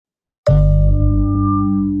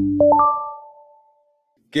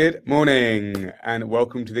Good morning and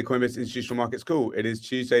welcome to the Coinbase Institutional Markets Call. It is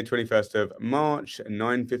Tuesday, 21st of March,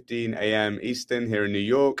 9:15 a.m. Eastern here in New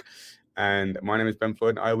York. And my name is Ben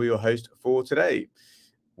Floyd and I will be your host for today.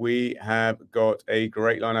 We have got a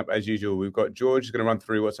great lineup as usual. We've got George who's going to run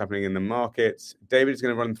through what's happening in the markets. David is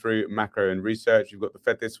going to run through macro and research. We've got the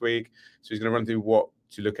Fed this week, so he's going to run through what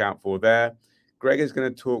to look out for there. Greg is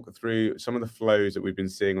going to talk through some of the flows that we've been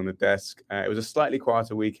seeing on the desk. It was a slightly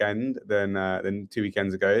quieter weekend than 2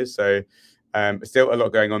 weekends ago, so still a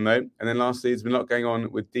lot going on though. And then lastly, there's been a lot going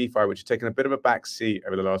on with DeFi, which has taken a bit of a back seat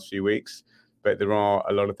over the last few weeks, but there are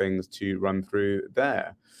a lot of things to run through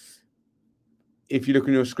there. If you look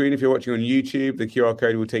on your screen, if you're watching on YouTube, the QR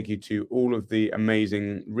code will take you to all of the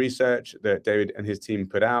amazing research that David and his team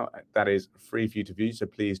put out. That is free for you to view, so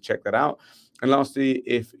please check that out. And lastly,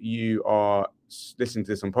 if you are listening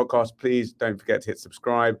to this on podcast, please don't forget to hit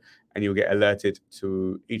subscribe and you'll get alerted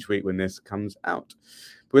to each week when this comes out.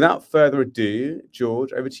 But without further ado,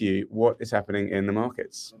 George, over to you. What is happening in the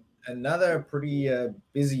markets? Another pretty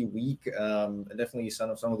busy week. Definitely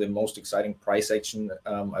some of the most exciting price action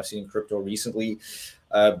I've seen in crypto recently.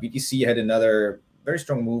 BTC had another very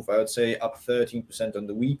strong move, I would say, up 13% on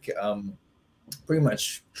the week. Pretty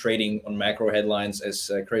much trading on macro headlines as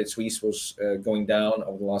Credit Suisse was going down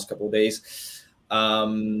over the last couple of days.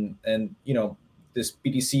 This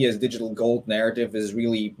BTC as digital gold narrative is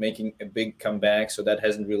really making a big comeback. So that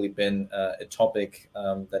hasn't really been a topic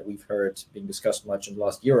that we've heard being discussed much in the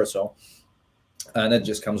last year or so. And that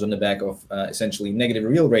just comes on the back of essentially negative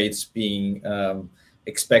real rates being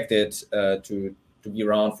expected to be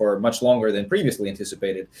around for much longer than previously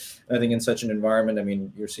anticipated. And I think in such an environment, I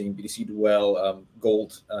mean, you're seeing BTC do well,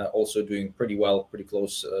 gold also doing pretty well, pretty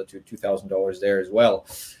close to $2,000 there as well.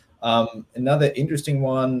 Another interesting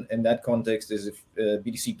one in that context is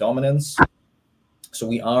BTC dominance. So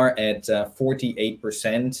we are at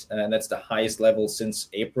 48%, and that's the highest level since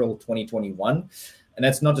April 2021. And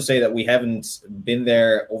that's not to say that we haven't been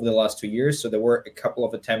there over the last 2 years. So there were a couple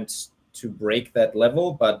of attempts to break that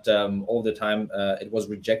level, but all the time it was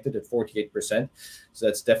rejected at 48%. So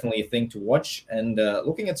that's definitely a thing to watch. And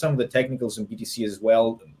looking at some of the technicals in BTC as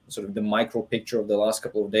well, sort of the micro picture of the last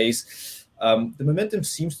couple of days, the momentum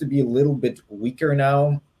seems to be a little bit weaker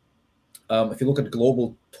now. If you look at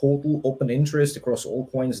global total open interest across all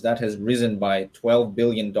coins, that has risen by $12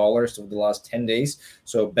 billion over the last 10 days.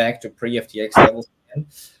 So back to pre-FTX levels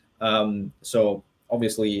again. So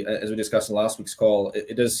obviously, as we discussed in last week's call,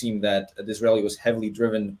 it does seem that this rally was heavily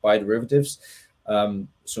driven by derivatives.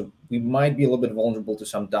 So we might be a little bit vulnerable to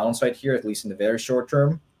some downside here, at least in the very short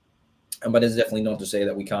term. But it's definitely not to say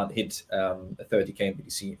that we can't hit a 30K in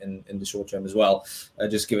BTC in the short term as well,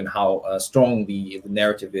 just given how strong the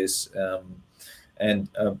narrative is.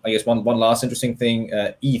 I guess one last interesting thing,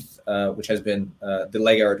 ETH, which has been the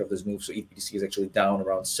laggard of this move. So ETH BTC is actually down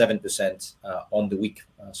around 7% on the week.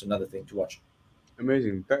 So another thing to watch.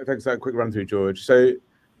 Amazing. Thanks for that quick run through, George. So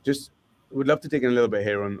just would love to dig in a little bit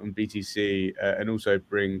here on BTC and also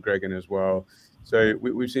bring Greg in as well. So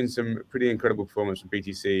we've seen some pretty incredible performance from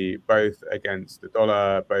BTC, both against the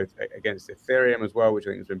dollar, both against Ethereum as well, which I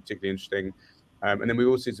think has been particularly interesting. And then we've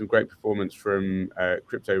also seen some great performance from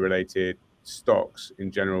crypto-related stocks in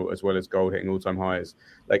general, as well as gold hitting all-time highs.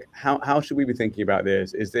 Like, how should we be thinking about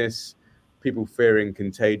this? Is this people fearing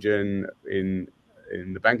contagion in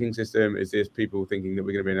the banking system? Is this people thinking that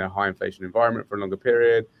we're going to be in a high inflation environment for a longer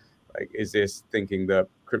period? Like, is this thinking that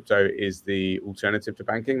crypto is the alternative to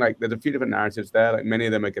banking? Like, there's a few different narratives there. Like, many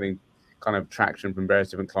of them are getting kind of traction from various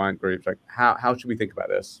different client groups. Like, how should we think about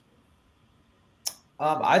this?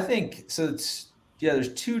 I think so.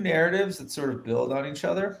 There's two narratives that sort of build on each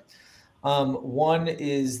other. One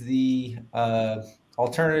is the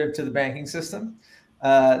alternative to the banking system.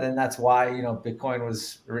 Then that's why Bitcoin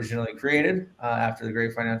was originally created after the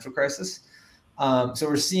Great Financial Crisis. So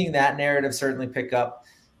we're seeing that narrative certainly pick up.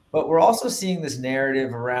 But we're also seeing this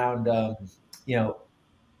narrative around,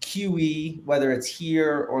 QE, whether it's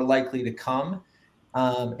here or likely to come,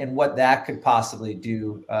 and what that could possibly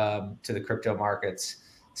do to the crypto markets.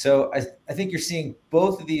 So I think you're seeing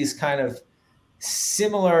both of these kind of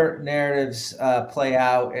similar narratives play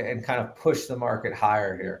out and kind of push the market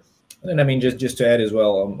higher here. And I mean, just to add as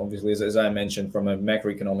well, obviously, as I mentioned, from a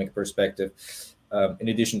macroeconomic perspective, in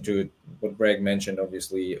addition to what Greg mentioned,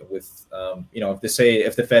 obviously, with,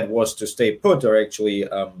 if the Fed was to stay put or actually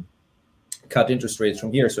cut interest rates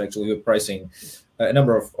from here, so actually we're pricing a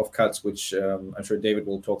number of cuts, which I'm sure David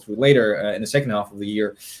will talk through later in the second half of the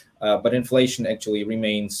year, but inflation actually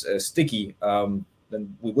remains sticky,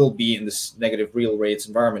 then we will be in this negative real rates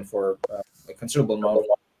environment for a considerable amount of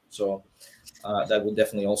time. So that will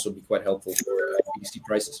definitely also be quite helpful for BTC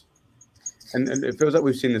prices. And it feels like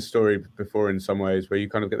we've seen this story before in some ways, where you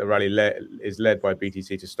kind of get the rally led by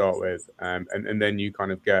BTC to start with, and then you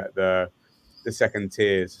kind of get the second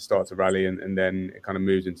tiers start to rally, and then it kind of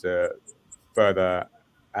moves into further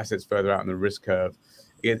assets further out on the risk curve.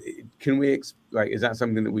 Can we is that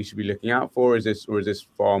something that we should be looking out for? Is this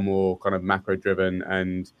far more kind of macro driven,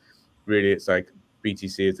 and really it's like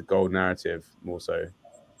BTC is the gold narrative more so?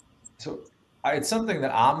 So it's something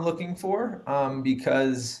that I'm looking for,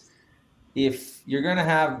 because if you're going to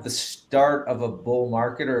have the start of a bull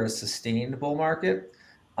market or a sustained bull market,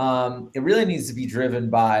 it really needs to be driven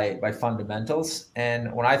by fundamentals.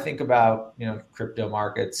 And when I think about crypto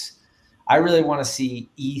markets, I really want to see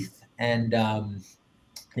ETH and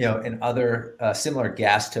and other similar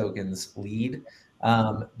gas tokens lead,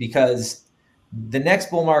 because the next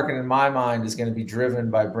bull market in my mind is going to be driven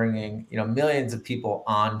by bringing millions of people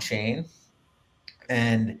on chain,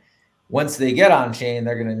 and once they get on chain,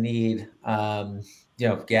 they're going to need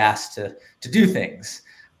gas to do things.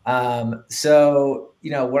 So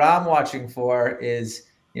what I'm watching for is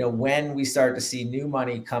when we start to see new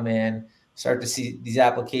money come in, start to see these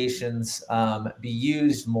applications be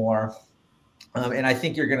used more, and I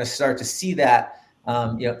think you're going to start to see that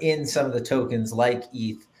in some of the tokens like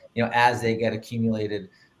ETH, as they get accumulated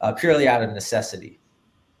purely out of necessity.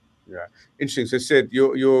 Yeah, interesting. So Sid,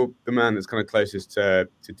 you're the man that's kind of closest to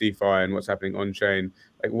DeFi and what's happening on chain.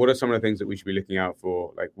 Like, what are some of the things that we should be looking out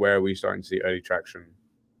for? Like, where are we starting to see early traction?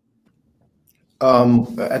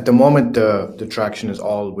 At the moment, the traction is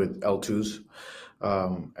all with L2s.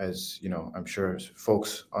 As I'm sure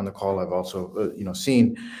folks on the call have also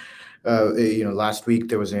seen. Last week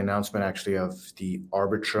there was an announcement actually of the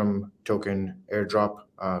Arbitrum token airdrop.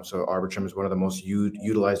 So Arbitrum is one of the most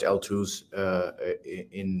utilized L2s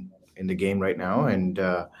in the game right now, and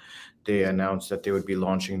they announced that they would be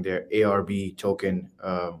launching their ARB token.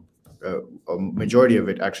 A majority of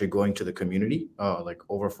it actually going to the community, like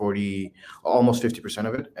over 40, almost 50%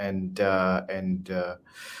 of it, and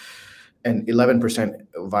 11%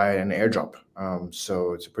 via an airdrop.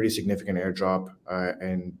 So it's a pretty significant airdrop,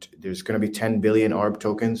 and there's going to be 10 billion ARB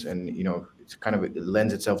tokens, and it's it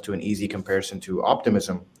lends itself to an easy comparison to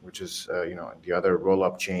Optimism, which is the other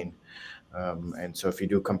roll-up chain. And so if you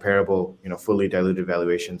do comparable, fully diluted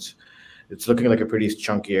valuations, it's looking like a pretty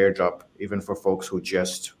chunky airdrop, even for folks who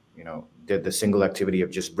just did the single activity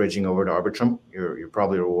of just bridging over to Arbitrum. You're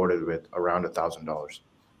probably rewarded with around $1,000.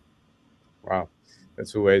 Wow.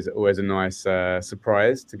 That's always a nice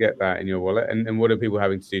surprise to get that in your wallet. And what are people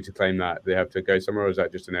having to do to claim that? Do they have to go somewhere, or is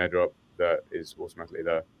that just an airdrop that is automatically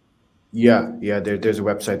there? Yeah. There's a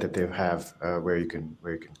website that they have where you can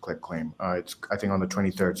click claim. It's I think on the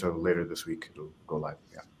 23rd, so later this week it'll go live.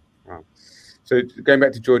 Yeah. Wow. So going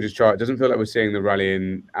back to George's chart, it doesn't feel like we're seeing the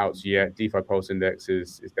rally out yet. DeFi Pulse Index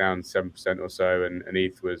is down 7% or so, and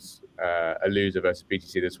ETH was a loser versus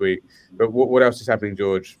BTC this week. But what else is happening,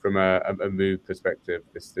 George, from a move perspective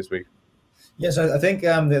this week? Yes, I think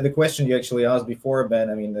the question you actually asked before, Ben,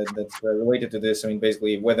 I mean, that's related to this. I mean,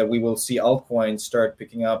 basically, whether we will see altcoins start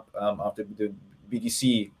picking up after the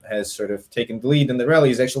BTC has sort of taken the lead in the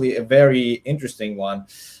rally is actually a very interesting one.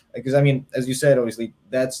 Because, I mean, as you said, obviously,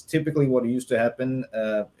 that's typically what used to happen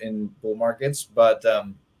in bull markets. But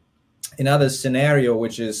another scenario,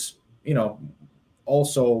 which is,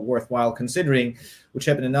 also worthwhile considering, which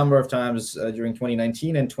happened a number of times during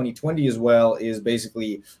 2019 and 2020 as well, is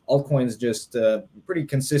basically altcoins just pretty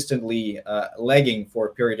consistently lagging for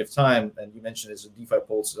a period of time. And you mentioned this, DeFi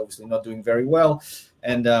Pulse is obviously not doing very well.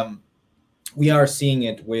 And we are seeing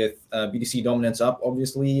it with BTC dominance up.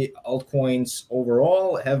 Obviously, altcoins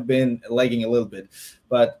overall have been lagging a little bit,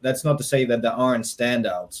 but that's not to say that there aren't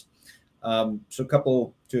standouts. So a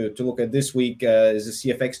couple to look at this week is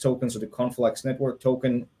the CFX token, so the Conflux Network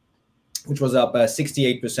token, which was up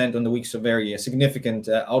 68% on the week, so very significant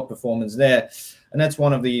outperformance there. And that's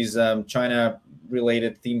one of these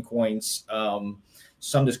China-related theme coins.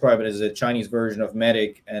 Some describe it as a Chinese version of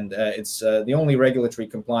Matic, and it's the only regulatory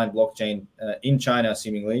compliant blockchain in China,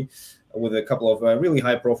 seemingly, with a couple of really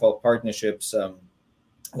high-profile partnerships,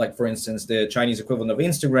 like, for instance, the Chinese equivalent of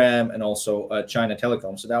Instagram and also China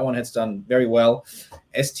Telecom. So that one has done very well.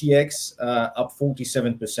 STX up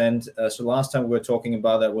 47%. So last time we were talking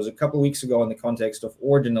about that was a couple of weeks ago in the context of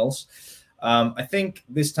ordinals. I think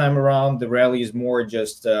this time around, the rally is more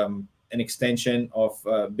just an extension of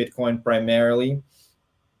Bitcoin primarily.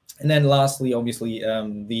 And then lastly, obviously,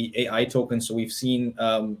 the AI tokens. So we've seen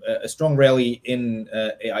a strong rally in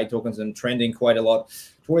AI tokens and trending quite a lot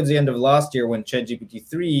towards the end of last year when ChatGPT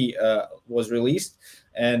 3 was released.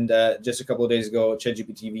 And just a couple of days ago,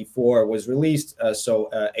 ChatGPT V4 was released. So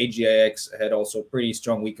AGIX had also a pretty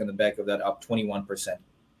strong week on the back of that, up 21%.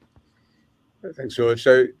 Thanks, George.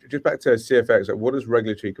 So just back to CFX, what does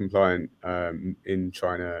regulatory compliant in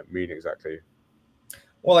China mean exactly?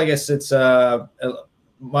 Well, I guess it's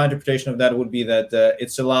my interpretation of that would be that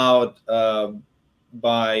it's allowed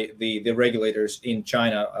by the regulators in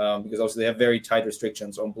China because obviously they have very tight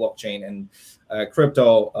restrictions on blockchain and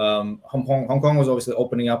crypto. Hong Kong was obviously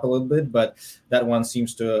opening up a little bit, but that one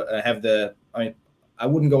seems to have I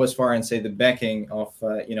wouldn't go as far and say the backing of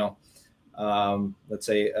let's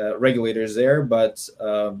say regulators there, but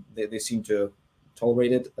they seem to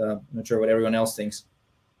tolerate it. Not sure what everyone else thinks.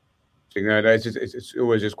 No, it's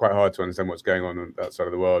always just quite hard to understand what's going on that side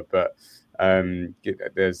of the world, but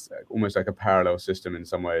there's almost like a parallel system in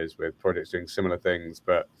some ways with projects doing similar things.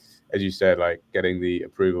 But as you said, like getting the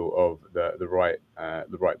approval of the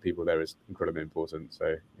right people there is incredibly important.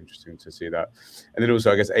 So interesting to see that. And then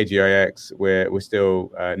also, I guess AGIX, we're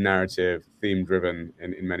still narrative theme driven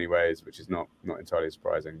in many ways, which is not entirely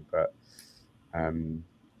surprising, but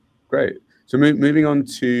great. So moving on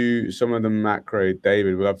to some of the macro,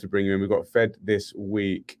 David, we'd love to bring you in. We've got Fed this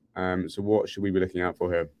week. So what should we be looking out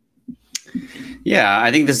for here? Yeah,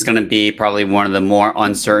 I think this is going to be probably one of the more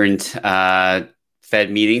uncertain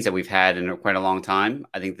Fed meetings that we've had in quite a long time.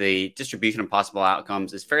 I think the distribution of possible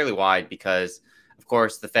outcomes is fairly wide because, of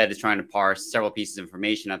course, the Fed is trying to parse several pieces of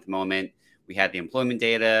information at the moment. We had the employment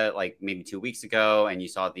data like maybe 2 weeks ago, and you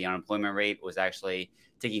saw the unemployment rate was actually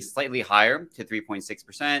ticking slightly higher to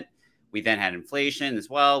 3.6%. We then had inflation as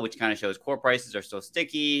well, which kind of shows core prices are still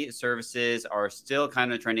sticky. Services are still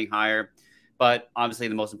kind of trending higher. But obviously,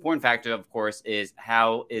 the most important factor, of course, is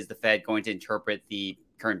how is the Fed going to interpret the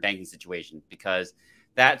current banking situation? Because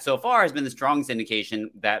that so far has been the strongest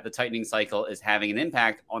indication that the tightening cycle is having an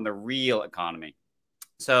impact on the real economy.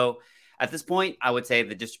 So at this point, I would say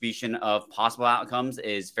the distribution of possible outcomes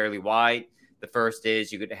is fairly wide. The first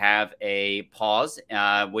is you could have a pause,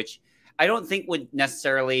 which I don't think would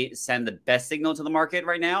necessarily send the best signal to the market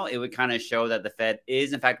right now. It would kind of show that the Fed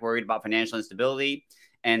is, in fact, worried about financial instability.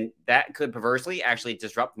 And that could perversely actually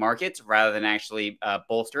disrupt markets rather than actually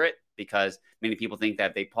bolster it, because many people think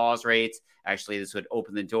that if they pause rates, actually this would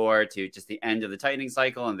open the door to just the end of the tightening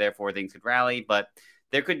cycle and therefore things could rally. But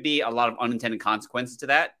there could be a lot of unintended consequences to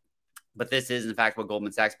that. But this is, in fact, what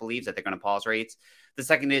Goldman Sachs believes, that they're going to pause rates. The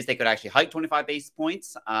second is they could actually hike 25 basis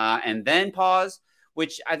points and then pause,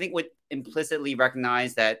 which I think would implicitly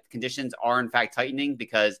recognize that conditions are, in fact, tightening,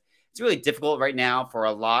 because it's really difficult right now for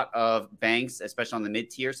a lot of banks, especially on the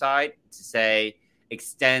mid-tier side, to say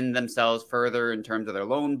extend themselves further in terms of their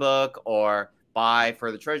loan book or buy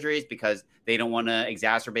further treasuries because they don't want to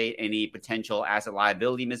exacerbate any potential asset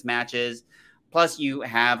liability mismatches. Plus, you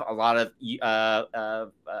have a lot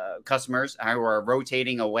of customers who are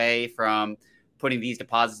rotating away from putting these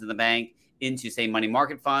deposits in the bank into, say, money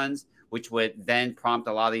market funds, which would then prompt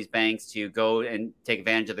a lot of these banks to go and take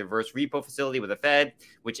advantage of the reverse repo facility with the Fed,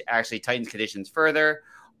 which actually tightens conditions further.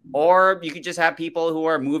 Or you could just have people who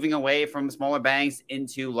are moving away from smaller banks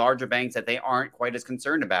into larger banks that they aren't quite as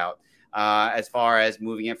concerned about, as far as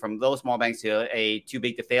moving it from those small banks to a too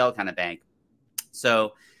big to fail kind of bank.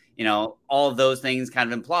 So, all of those things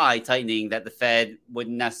kind of imply tightening that the Fed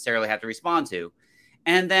wouldn't necessarily have to respond to.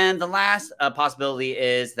 And then the last possibility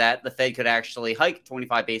is that the Fed could actually hike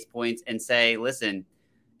 25 basis points and say, listen,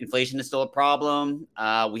 inflation is still a problem.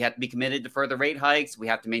 We have to be committed to further rate hikes. We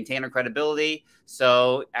have to maintain our credibility.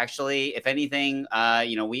 So actually, if anything,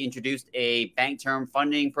 we introduced a bank term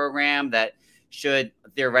funding program that should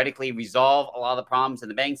theoretically resolve a lot of the problems in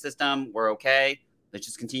the bank system. We're okay. Let's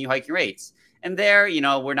just continue hiking rates. And there,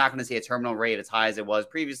 we're not going to see a terminal rate as high as it was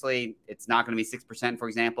previously. It's not going to be 6%, for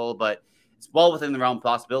example, but it's well within the realm of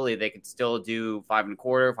possibility they could still do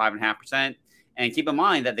 5.25%, 5.5%. And keep in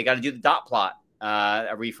mind that they got to do the dot plot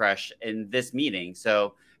a refresh in this meeting.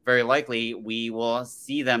 So very likely we will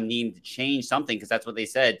see them needing to change something, because that's what they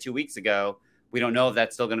said 2 weeks ago. We don't know if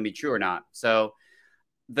that's still going to be true or not. So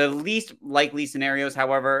the least likely scenarios,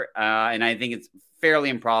 however, and I think it's fairly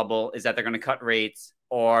improbable, is that they're going to cut rates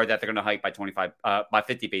or that they're going to hike by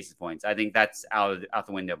 50 basis points. I think that's out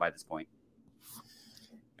the window by this point.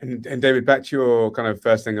 And David, back to your kind of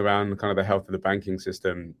first thing around kind of the health of the banking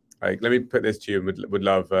system. Like, let me put this to you, and would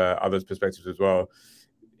love others' perspectives as well.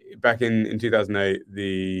 Back in 2008,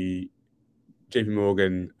 the JP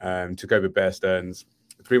Morgan took over Bear Stearns.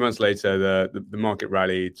 3 months later, the market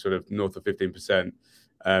rallied sort of north of 15%,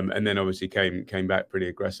 and then obviously came back pretty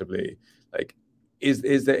aggressively. Like,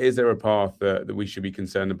 Is there a path that we should be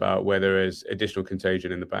concerned about where there is additional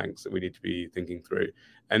contagion in the banks that we need to be thinking through,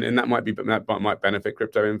 and that might benefit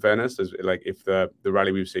crypto in fairness, as like if the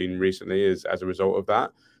rally we've seen recently is as a result of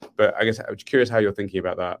that. But I guess I'm curious how you're thinking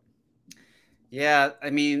about that. Yeah, I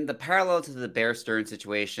mean, the parallel to the Bear Stearns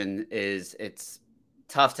situation is it's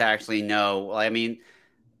tough to actually know. I mean,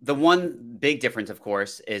 the one big difference, of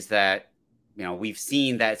course, is that we've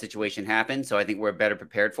seen that situation happen, so I think we're better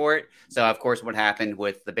prepared for it. So, of course, what happened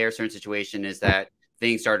with the Bear Stearns situation is that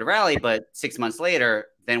things started to rally, but 6 months later,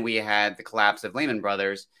 then we had the collapse of Lehman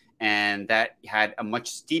Brothers, and that had a much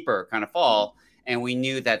steeper kind of fall. And we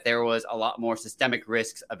knew that there was a lot more systemic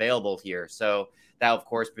risks available here. So that, of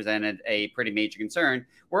course, presented a pretty major concern.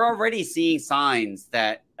 We're already seeing signs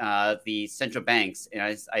that the central banks,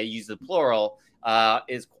 and I use the plural, are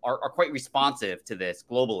quite responsive to this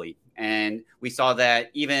globally. And we saw that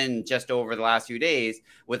even just over the last few days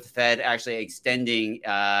with the Fed actually extending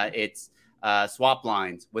its swap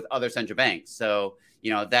lines with other central banks. So,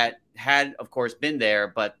 that had, of course, been there,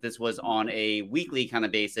 but this was on a weekly kind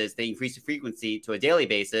of basis. They increased the frequency to a daily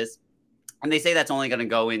basis. And they say that's only going to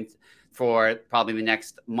go in for probably the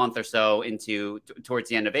next month or so towards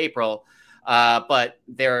the end of April. But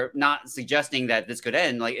they're not suggesting that this could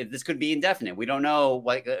end. Like, this could be indefinite. We don't know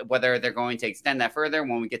whether they're going to extend that further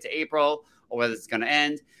when we get to April or whether it's going to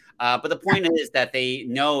end. But the point is that they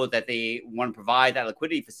know that they want to provide that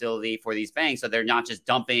liquidity facility for these banks, so they're not just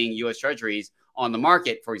dumping U.S. Treasuries on the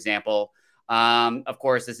market, for example. Of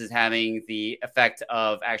course, this is having the effect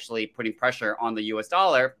of actually putting pressure on the U.S.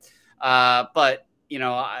 dollar. But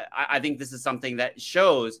I think this is something that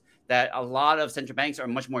shows that a lot of central banks are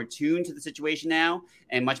much more tuned to the situation now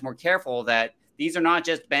and much more careful that these are not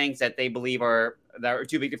just banks that they believe that are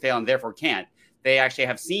too big to fail and therefore can't. They actually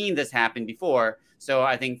have seen this happen before. So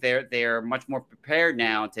I think they're much more prepared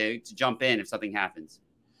now to jump in if something happens.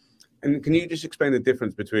 And can you just explain the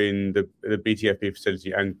difference between the BTFP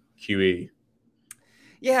facility and QE?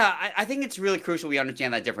 Yeah, I think it's really crucial we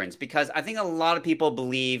understand that difference, because I think a lot of people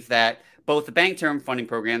believe that both the Bank Term Funding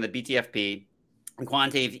Program, the BTFP, and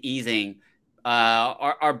quantitative easing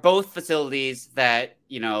are both facilities that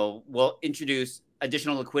will introduce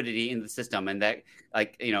additional liquidity in the system, and that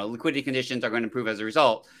liquidity conditions are going to improve as a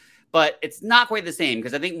result. But it's not quite the same,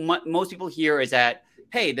 because I think most people hear is that,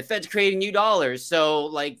 hey, the Fed's creating new dollars,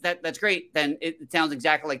 so that's great. Then it sounds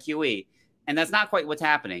exactly like QE, and that's not quite what's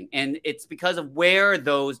happening. And it's because of where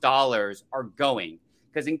those dollars are going.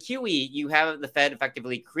 Because in QE, you have the Fed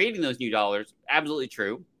effectively creating those new dollars, absolutely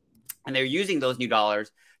true, and they're using those new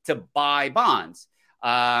dollars to buy bonds.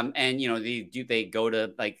 And they go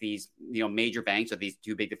to these major banks, or these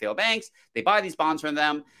too big to fail banks. They buy these bonds from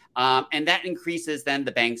them, and that increases then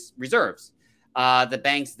the bank's reserves. The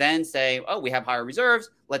banks then say, oh, we have higher reserves,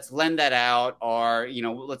 let's lend that out, or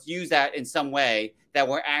let's use that in some way that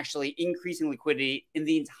we're actually increasing liquidity in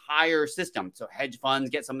the entire system. So hedge funds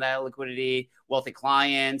get some of that liquidity, wealthy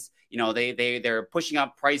clients, they're pushing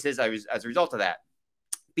up prices as a result of that.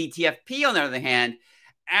 BTFP, on the other hand,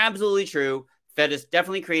 absolutely true. Fed is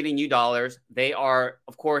definitely creating new dollars. They are,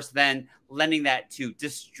 of course, then lending that to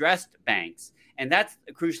distressed banks. And that's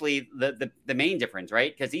crucially the main difference,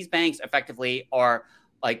 right? Because these banks effectively are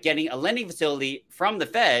getting a lending facility from the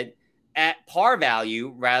Fed at par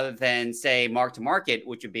value rather than, say, mark to market,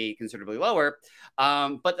 which would be considerably lower.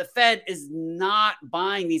 But the Fed is not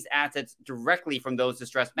buying these assets directly from those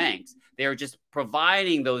distressed banks. They are just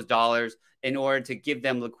providing those dollars in order to give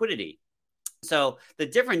them liquidity. So the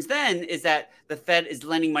difference then is that the Fed is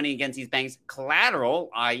lending money against these banks' collateral,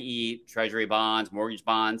 i.e. treasury bonds, mortgage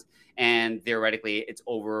bonds, and theoretically it's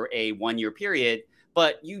over a 1-year period,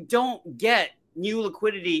 but you don't get new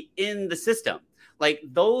liquidity in the system.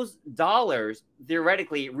 Those dollars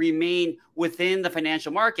theoretically remain within the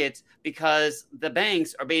financial markets because the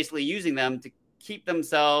banks are basically using them to keep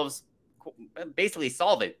themselves basically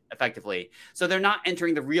solvent effectively. So they're not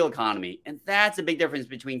entering the real economy. And that's a big difference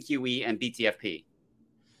between QE and BTFP.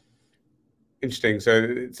 Interesting.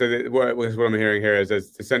 So what I'm hearing here is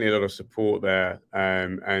there's certainly a lot of support there,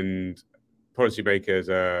 and policymakers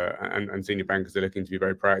and senior bankers are looking to be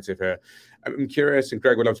very proactive here. I'm curious, and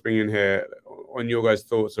Greg would love to bring you in here on your guys'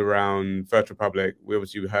 thoughts around First Republic. We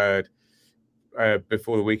obviously heard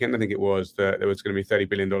before the weekend, I think it was, that there was going to be $30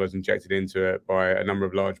 billion injected into it by a number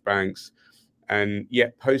of large banks. And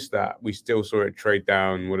yet post that, we still saw it trade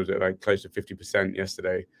down, close to 50%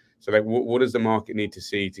 yesterday. So what does the market need to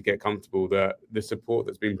see to get comfortable that the support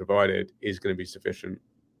that's been provided is going to be sufficient?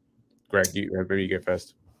 Greg, maybe you go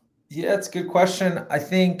first. Yeah, it's a good question. I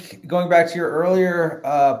think going back to your earlier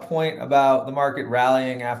point about the market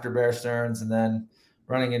rallying after Bear Stearns and then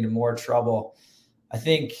running into more trouble, I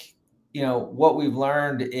think, what we've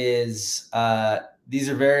learned is these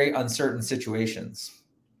are very uncertain situations.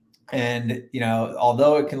 And,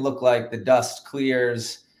 although it can look like the dust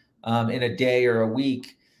clears in a day or a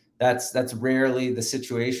week, that's rarely the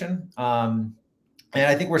situation. And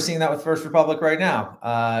I think we're seeing that with First Republic right now.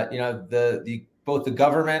 Both the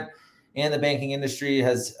government and the banking industry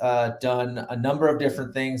has done a number of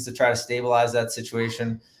different things to try to stabilize that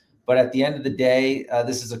situation. But at the end of the day,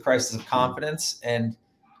 this is a crisis of confidence. And,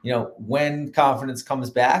 when confidence comes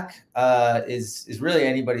back is really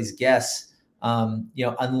anybody's guess.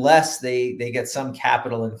 Unless they get some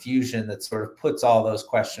capital infusion that sort of puts all those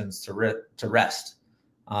questions to rest.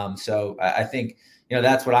 So I think,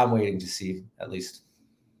 that's what I'm waiting to see, at least.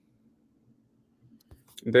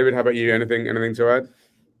 David, how about you? Anything to add?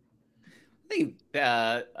 I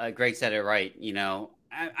think Greg said it right.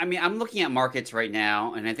 I mean, I'm looking at markets right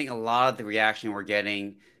now, and I think a lot of the reaction we're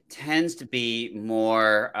getting tends to be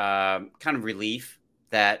more kind of relief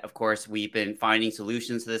that, of course, we've been finding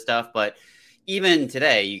solutions to this stuff. But even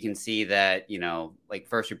today, you can see that, like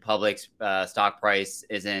First Republic's stock price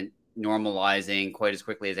isn't normalizing quite as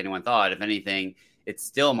quickly as anyone thought. If anything, it's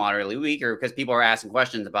still moderately weaker because people are asking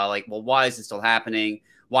questions about, like, well, why is this still happening?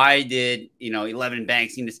 Why did 11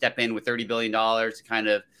 banks need to step in with $30 billion to kind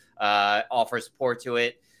of offer support to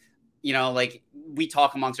it? Like, we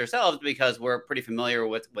talk amongst ourselves because we're pretty familiar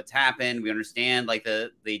with what's happened. We understand like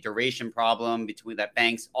the duration problem between that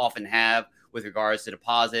banks often have with regards to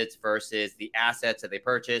deposits versus the assets that they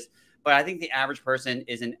purchase. But I think the average person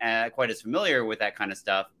isn't quite as familiar with that kind of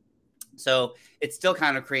stuff. So it's still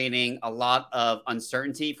kind of creating a lot of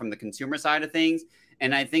uncertainty from the consumer side of things.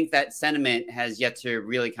 And I think that sentiment has yet to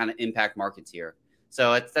really kind of impact markets here.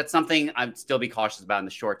 So that's something I'd still be cautious about in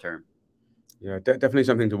the short term. Yeah, definitely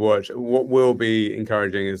something to watch. What will be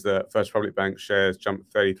encouraging is that First Republic Bank shares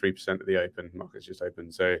jumped 33% at the open. Markets just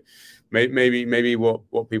opened. So maybe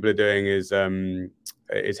what people are doing is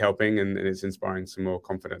helping and it's inspiring some more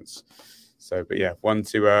confidence. So, but yeah, one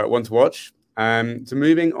to watch. So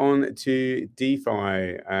moving on to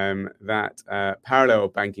DeFi, that parallel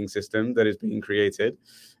banking system that is being created.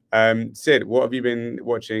 Sid, what have you been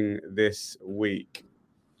watching this week?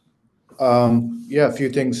 A few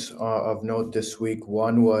things of note this week.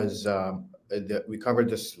 One was we covered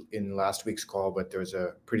this in last week's call, but there was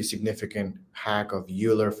a pretty significant hack of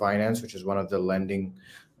Euler Finance, which is one of the lending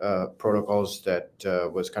protocols that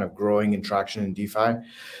was kind of growing in traction in DeFi.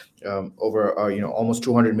 Over almost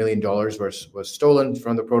 $200 million was stolen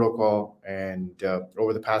from the protocol, and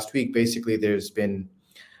over the past week, basically, there's been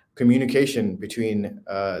communication between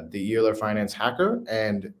the Euler Finance hacker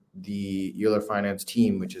and the Euler Finance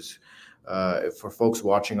team, which is for folks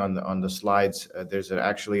watching on the slides. There's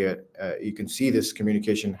actually you can see this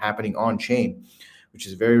communication happening on chain, which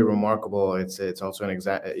is very remarkable. It's also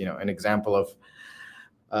an example of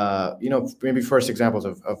maybe first examples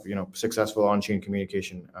of successful on-chain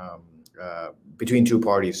communication between two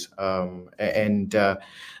parties.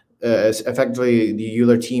 Effectively, the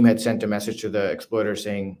Euler team had sent a message to the exploiter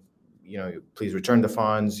saying, please return the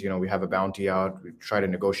funds. We have a bounty out. We try to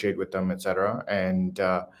negotiate with them, etc. And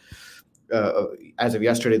as of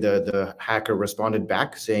yesterday, the hacker responded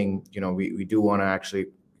back saying, we do want to actually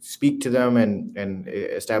speak to them and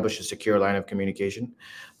establish a secure line of communication.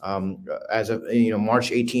 As of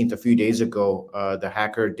March 18th, a few days ago, the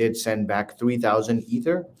hacker did send back 3,000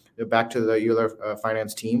 Ether back to the Euler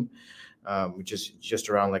Finance team, which is just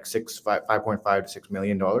around like $5.5 to $6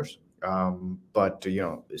 million. But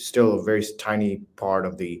still a very tiny part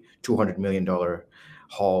of the $200 million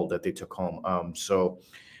haul that they took home. So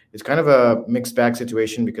it's kind of a mixed bag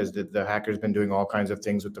situation because the hacker's been doing all kinds of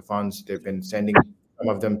things with the funds. They've been sending some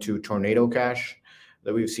of them to Tornado Cash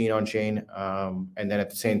that we've seen on chain, and then at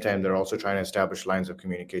the same time they're also trying to establish lines of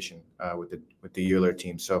communication with the Euler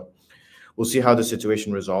team. So we'll see how the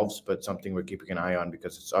situation resolves, but something we're keeping an eye on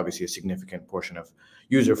because it's obviously a significant portion of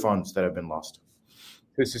user funds that have been lost.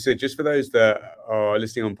 So just for those that are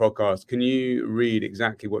listening on podcast, can you read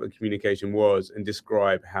exactly what the communication was and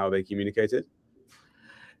describe how they communicated?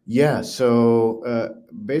 Yeah. So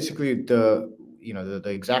basically, the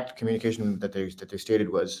exact communication that they stated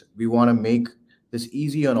was, we want to make this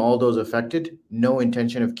easy on all those affected. No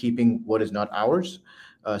intention of keeping what is not ours.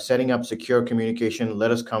 Setting up secure communication.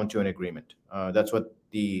 Let us come to an agreement. That's what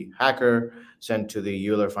the hacker sent to the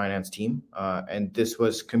Euler Finance team, and this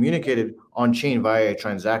was communicated on chain via a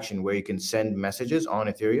transaction where you can send messages on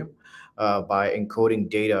Ethereum by encoding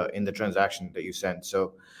data in the transaction that you send.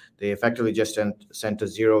 So they effectively just sent a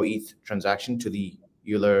 0 ETH transaction to the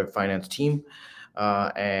Euler Finance team.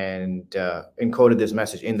 and encoded this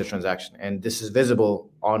message in the transaction. And this is visible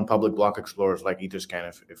on public block explorers like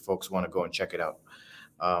Etherscan if folks want to go and check it out.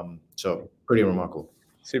 So pretty remarkable.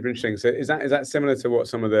 Super interesting. So is that similar to what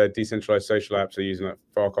some of the decentralized social apps are using, like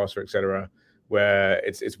Farcaster, etc., where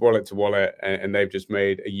it's wallet to wallet, and they've just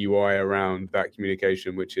made a UI around that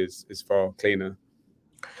communication, which is far cleaner?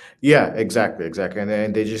 Yeah, exactly. And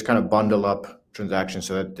then they just kind of bundle up transactions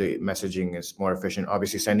so that the messaging is more efficient.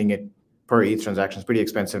 Obviously, sending it per ETH transaction is pretty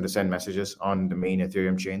expensive to send messages on the main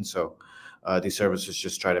Ethereum chain. So these services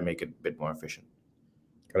just try to make it a bit more efficient.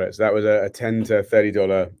 Got it. So that was a $10 to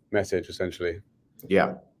 $30 message, essentially.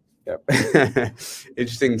 Yeah.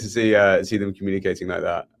 Interesting to see them communicating like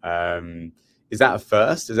that. Is that a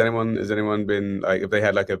first? Has anyone been like, if they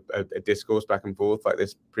had like a discourse back and forth like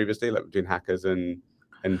this previously, like between hackers and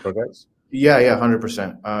projects? Yeah,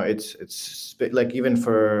 100%. It's like, even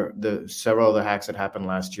for the several of the hacks that happened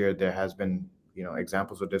last year, there has been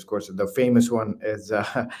examples of discourse. The famous one is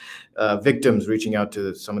victims reaching out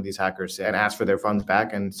to some of these hackers and ask for their funds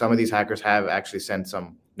back, and some of these hackers have actually sent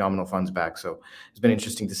some nominal funds back. So it's been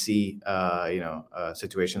interesting to see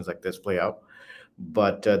situations like this play out.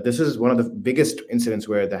 But this is one of the biggest incidents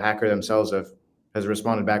where the hacker themselves has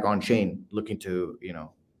responded back on chain, looking to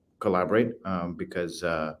collaborate, because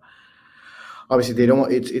obviously they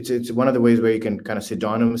don't. It's one of the ways where you can kind of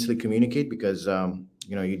pseudonymously communicate, because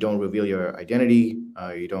you don't reveal your identity,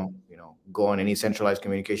 you don't go on any centralized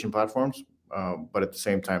communication platforms, but at the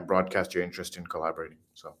same time broadcast your interest in collaborating.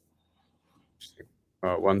 So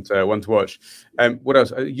one to watch. What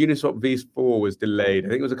else? Uniswap V4 was delayed. I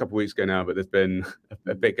think it was a couple of weeks ago now, but there's been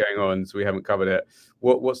a bit going on, so we haven't covered it.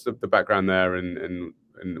 What's the background there, and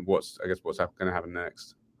what's going to happen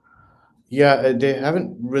next? Yeah, they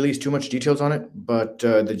haven't released too much details on it, but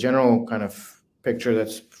the general kind of picture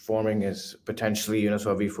that's forming is potentially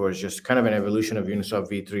Uniswap V4 is just kind of an evolution of Uniswap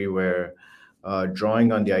V3, where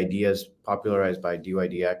drawing on the ideas popularized by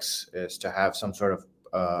DYDX is to have some sort of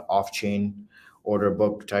off-chain order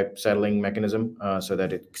book type settling mechanism, so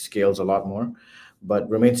that it scales a lot more. But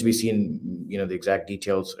remains to be seen, the exact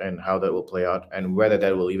details and how that will play out, and whether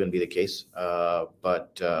that will even be the case.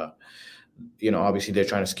 But obviously they're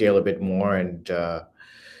trying to scale a bit more, and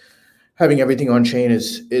having everything on chain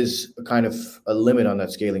is kind of a limit on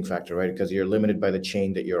that scaling factor, right? Because you're limited by the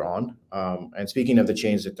chain that you're on. And speaking of the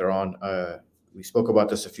chains that they're on, we spoke about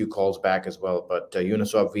this a few calls back as well, but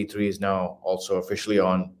Uniswap V3 is now also officially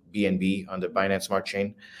on BNB, on the Binance Smart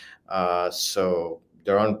Chain. So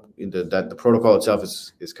they're on the protocol itself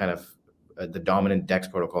is kind of the dominant DEX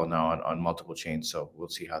protocol now on multiple chains. So we'll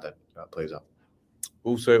see how that plays out.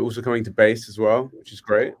 Also coming to Base as well, which is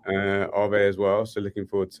great. Aave as well. So looking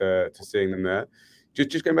forward to seeing them there.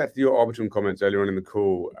 Just going back to your Arbitrum comments earlier on in the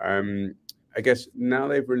call. I guess now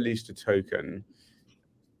they've released a token,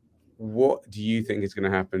 what do you think is going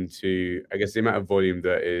to happen to, I guess, the amount of volume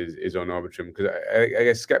that is on Arbitrum? Because I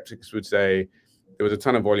guess skeptics would say there was a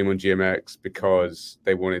ton of volume on GMX because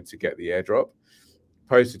they wanted to get the airdrop.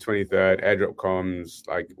 Post the 23rd, airdrop comes,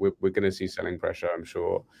 like we're going to see selling pressure, I'm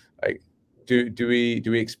sure. Like, do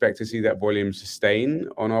we expect to see that volume sustain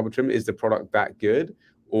on Arbitrum? Is the product that good,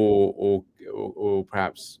 or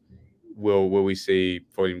perhaps will we see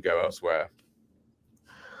volume go elsewhere?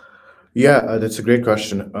 Yeah, that's a great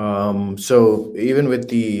question. So even with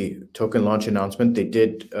the token launch announcement, they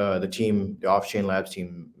did, the off-chain labs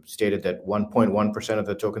team stated that 1.1% of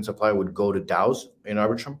the token supply would go to DAOs in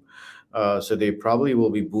Arbitrum. So they probably will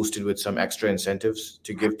be boosted with some extra incentives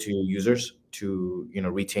to give to users to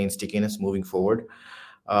retain stickiness moving forward.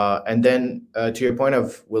 And then to your point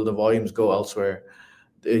of will the volumes go elsewhere,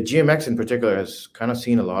 the GMX in particular has kind of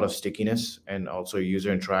seen a lot of stickiness and also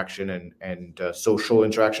user interaction and social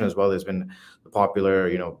interaction as well. There's been the popular,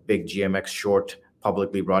 big GMX short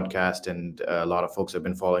publicly broadcast, and a lot of folks have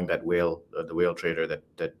been following that whale, the whale trader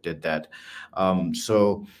that did that.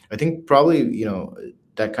 So I think probably,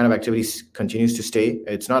 that kind of activity continues to stay.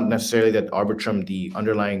 It's not necessarily that Arbitrum, the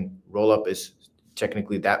underlying rollup, is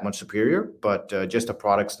technically that much superior, but just the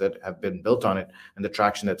products that have been built on it and the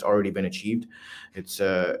traction that's already been achieved, it's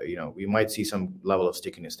we might see some level of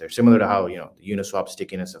stickiness there, similar to how the Uniswap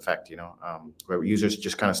stickiness effect, where users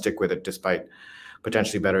just kind of stick with it despite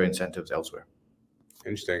potentially better incentives elsewhere.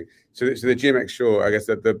 Interesting. So the GMX short, I guess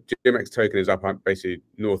that the GMX token is up basically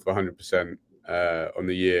north of 100% on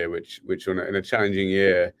the year, which in a challenging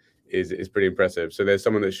year is pretty impressive. So there's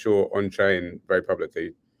someone that's short on chain very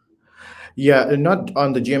publicly. Yeah, and not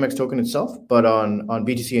on the GMX token itself, but on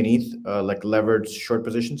BTC and ETH, like leveraged short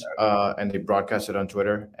positions, and they broadcast it on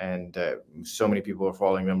Twitter, and so many people were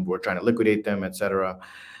following them, were trying to liquidate them, etc.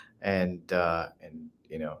 And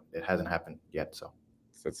it hasn't happened yet. So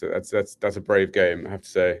that's a brave game, I have to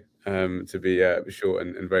say, to be short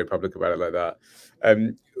and very public about it like that.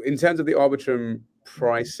 In terms of the Arbitrum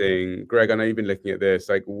pricing, Greg, I know you've been looking at this.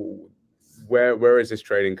 Like, where is this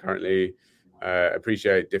trading currently?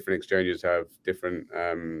 Appreciate different exchanges have different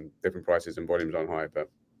prices and volumes on high, but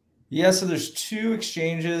yeah, so there's 2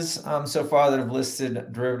 exchanges so far that have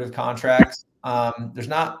listed derivative contracts. There's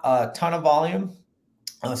not a ton of volume,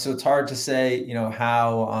 so it's hard to say,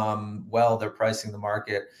 how well they're pricing the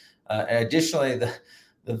market. And additionally,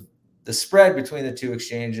 the spread between the 2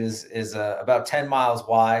 exchanges is about 10 miles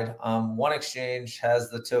wide. One exchange has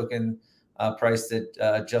the token priced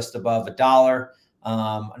at just above $1.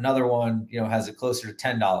 Another one, has it closer to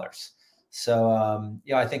 $10. So,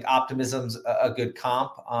 I think Optimism's a good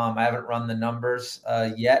comp. I haven't run the numbers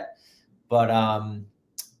yet, but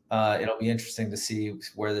it'll be interesting to see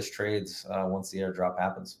where this trades once the airdrop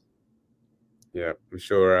happens. Yeah, I'm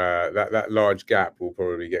sure that large gap will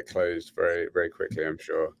probably get closed very, very quickly, I'm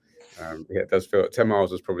sure. It does feel 10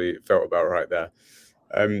 miles was probably felt about right there.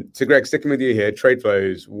 So Greg, sticking with you here, trade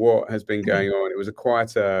flows, what has been going on? It was a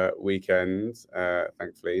quieter weekend,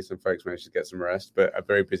 thankfully. Some folks managed to get some rest, but a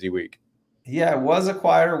very busy week. Yeah, it was a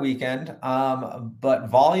quieter weekend, but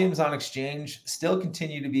volumes on exchange still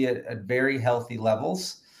continue to be at very healthy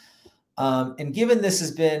levels. And given this has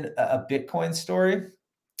been a Bitcoin story,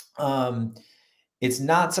 it's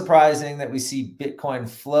not surprising that we see Bitcoin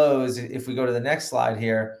flows, if we go to the next slide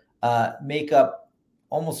here, make up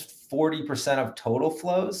almost 40% of total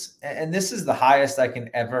flows. And this is the highest I can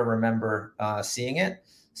ever remember seeing it.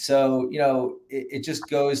 So, it just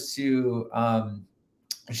goes to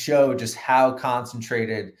show just how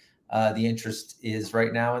concentrated the interest is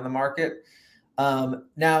right now in the market.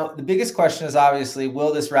 Now, the biggest question is obviously,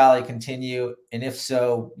 will this rally continue? And if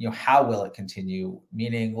so, how will it continue?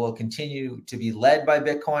 Meaning, will it continue to be led by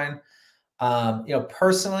Bitcoin?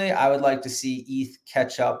 Personally, I would like to see ETH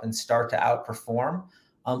catch up and start to outperform,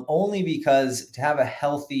 only because to have a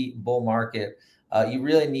healthy bull market, you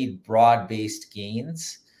really need broad-based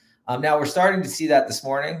gains. Now we're starting to see that this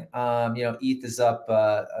morning. ETH is up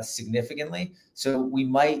significantly, so we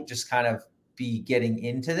might just kind of be getting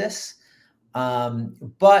into this.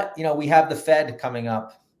 But we have the Fed coming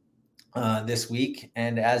up this week,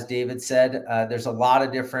 and as David said, there's a lot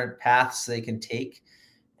of different paths they can take,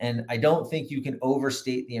 and I don't think you can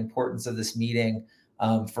overstate the importance of this meeting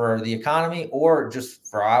for the economy or just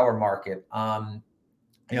for our market.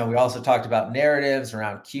 We also talked about narratives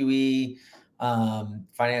around QE,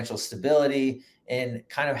 financial stability, and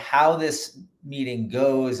kind of how this meeting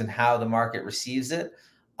goes and how the market receives it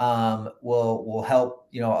will help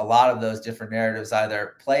a lot of those different narratives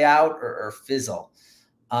either play out or fizzle.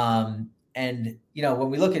 And when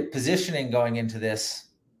we look at positioning going into this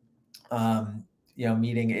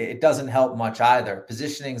meeting, it doesn't help much either.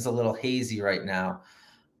 Positioning is a little hazy right now.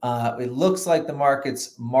 It looks like the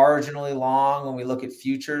market's marginally long when we look at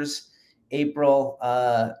futures. April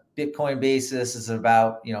Bitcoin basis is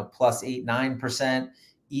about plus 8-9%.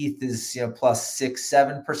 ETH is plus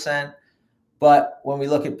 6-7%. But when we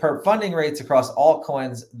look at perp funding rates across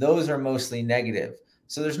altcoins, those are mostly negative.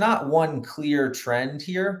 So there's not one clear trend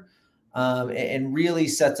here, and really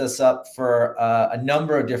sets us up for a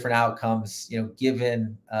number of different outcomes,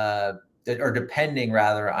 given or depending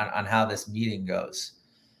rather on how this meeting goes.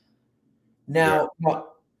 Now,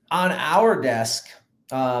 on our desk,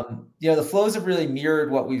 the flows have really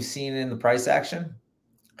mirrored what we've seen in the price action.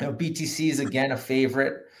 BTC is again a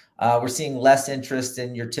favorite. We're seeing less interest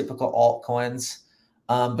in your typical altcoins,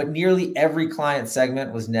 but nearly every client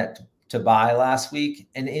segment was net to buy last week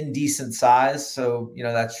and in decent size. So,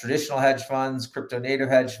 that's traditional hedge funds, crypto native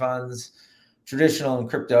hedge funds, traditional and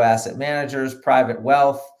crypto asset managers, private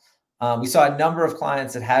wealth. We saw a number of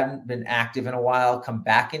clients that hadn't been active in a while come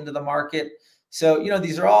back into the market. So,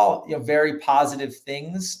 these are all very positive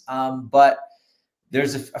things, but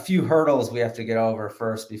there's a few hurdles we have to get over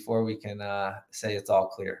first before we can say it's all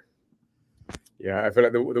clear. Yeah, I feel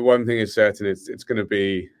like the one thing is certain, it's going to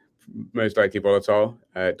be most likely volatile.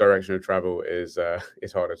 Direction of travel is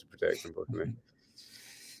harder to predict, unfortunately.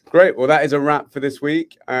 Great. Well, that is a wrap for this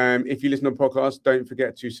week. If you listen on podcast, don't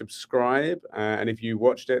forget to subscribe. And if you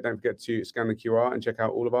watched it, don't forget to scan the QR and check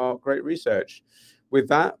out all of our great research. With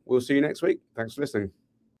that, we'll see you next week. Thanks for listening.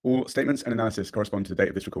 All statements and analysis correspond to the date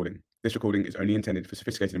of this recording. This recording is only intended for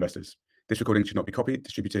sophisticated investors. This recording should not be copied,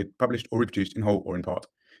 distributed, published, or reproduced in whole or in part.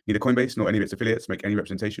 Neither Coinbase nor any of its affiliates make any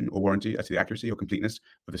representation or warranty as to the accuracy or completeness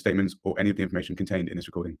of the statements or any of the information contained in this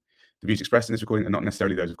recording. The views expressed in this recording are not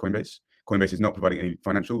necessarily those of Coinbase. Coinbase is not providing any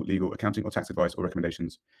financial, legal, accounting, or tax advice or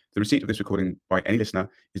recommendations. The receipt of this recording by any listener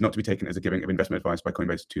is not to be taken as a giving of investment advice by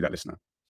Coinbase to that listener.